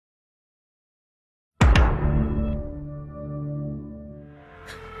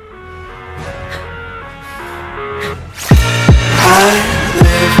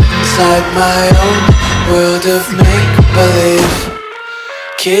inside my own world of make-believe.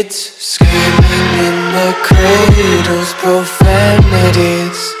 Kids screaming in their cradles,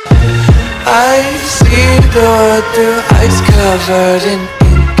 profanities. I see the world through eyes covered in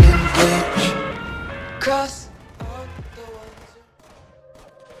ink and bleach. Cross out the ones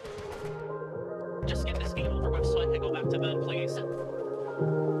who... Just get this game over with so I can go back to bed, please.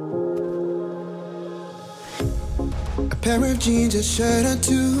 A pair of jeans, a shirt or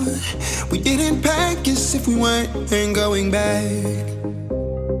two. We didn't pack as if we weren't going back.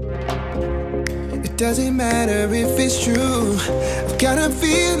 It doesn't matter if it's true. I've got a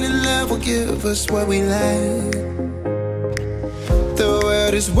feeling love will give us what we lack. The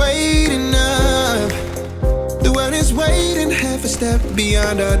world is waiting up. The world is waiting half a step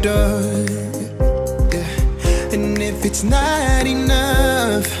beyond our door. Yeah. And if it's not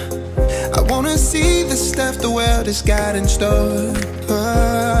enough, I wanna see the stuff the world has got in store.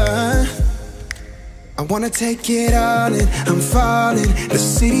 I wanna take it all in, I'm falling. The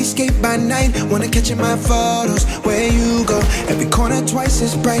cityscape by night, wanna catch in my photos. Where you go, every corner twice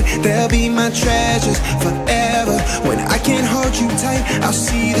as bright. They'll be my treasures forever. When I can't hold you tight, I'll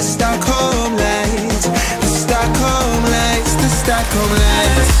see the Stockholm lights. The Stockholm lights, the Stockholm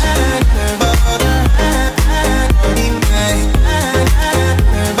lights.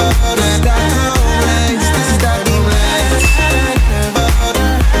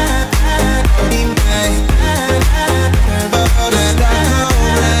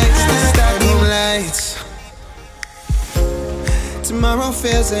 Tomorrow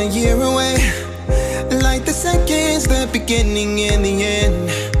feels a year away, like the seconds, the beginning and the end.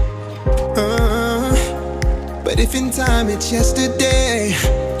 But if in time it's yesterday,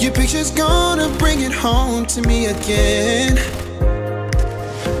 your picture's gonna bring it home to me again.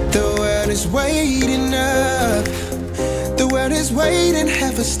 The world is waiting up. The world is waiting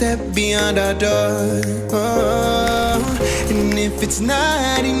half a step beyond our door. And if it's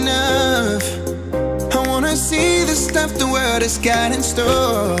not enough, I wanna see the stuff the world has got in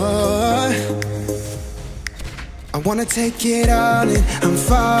store. I wanna take it all in, I'm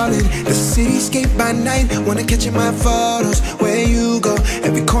falling. The cityscape by night, wanna catch in my photos. Where you go,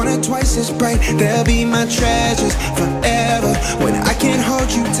 every corner twice as bright. They'll be my treasures forever. When I can't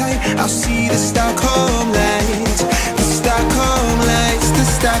hold you tight, I'll see the Stockholm lights. The Stockholm lights, the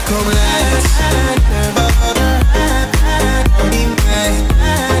Stockholm lights.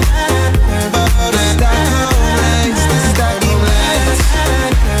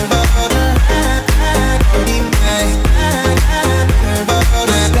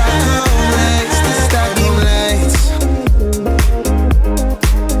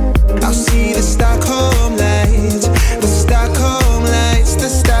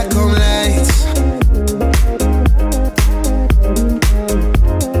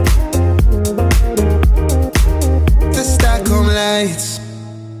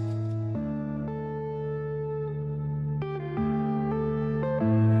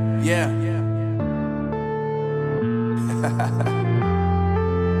 Yeah.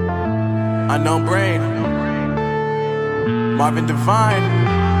 Unknown Brain, Marvin Devine.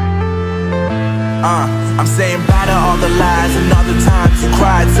 I'm saying bye to all the lies and all the times you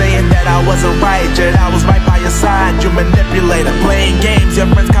cried, saying that I wasn't right, yet I was right by your side. You manipulator, playing games, your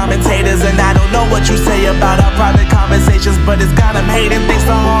friends commentators, and I don't know what you say about our private conversations, but it's got them hating. Thanks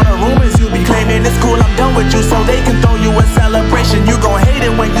to all the rumors you be claiming. It's cool, I'm done with you, so they can throw you a celebration. You gon' hate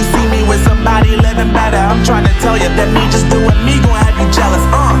it when you see me with somebody living better. I'm trying to tell you that me just doing me gon' have you jealous.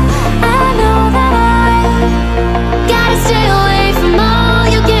 I know that I gotta stay away from all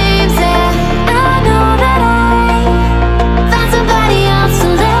your games, yeah. I know that I found somebody else to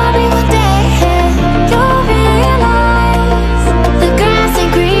love me one day, yeah. You'll realize the grass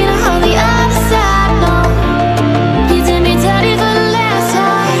ain't greener on the other side, no. You did me dirty for the last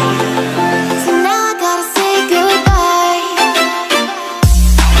time, so now I gotta say goodbye.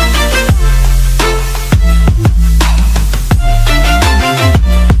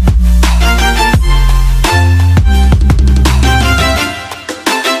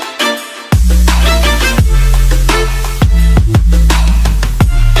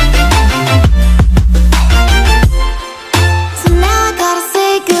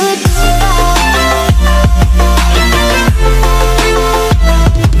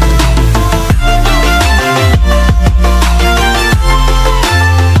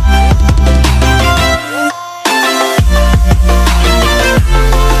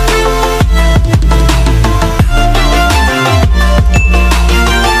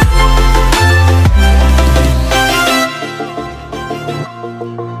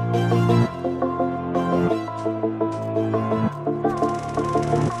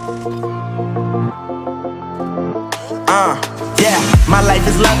 My life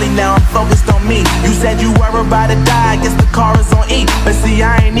is lovely now, I'm focused on me. You said you were about to die, I guess the car is on E. But see,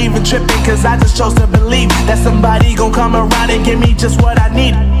 I ain't even tripping, cause I just chose to believe that somebody gon' come around and give me just what I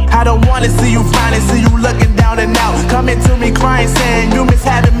need. I don't wanna see you flying, see you looking down and out, coming to me crying, saying you miss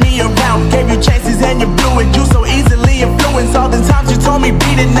having me around. Gave you chances and you blew it, you so easily influenced. All the times you told me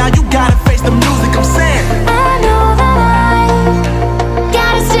beat it, now you gotta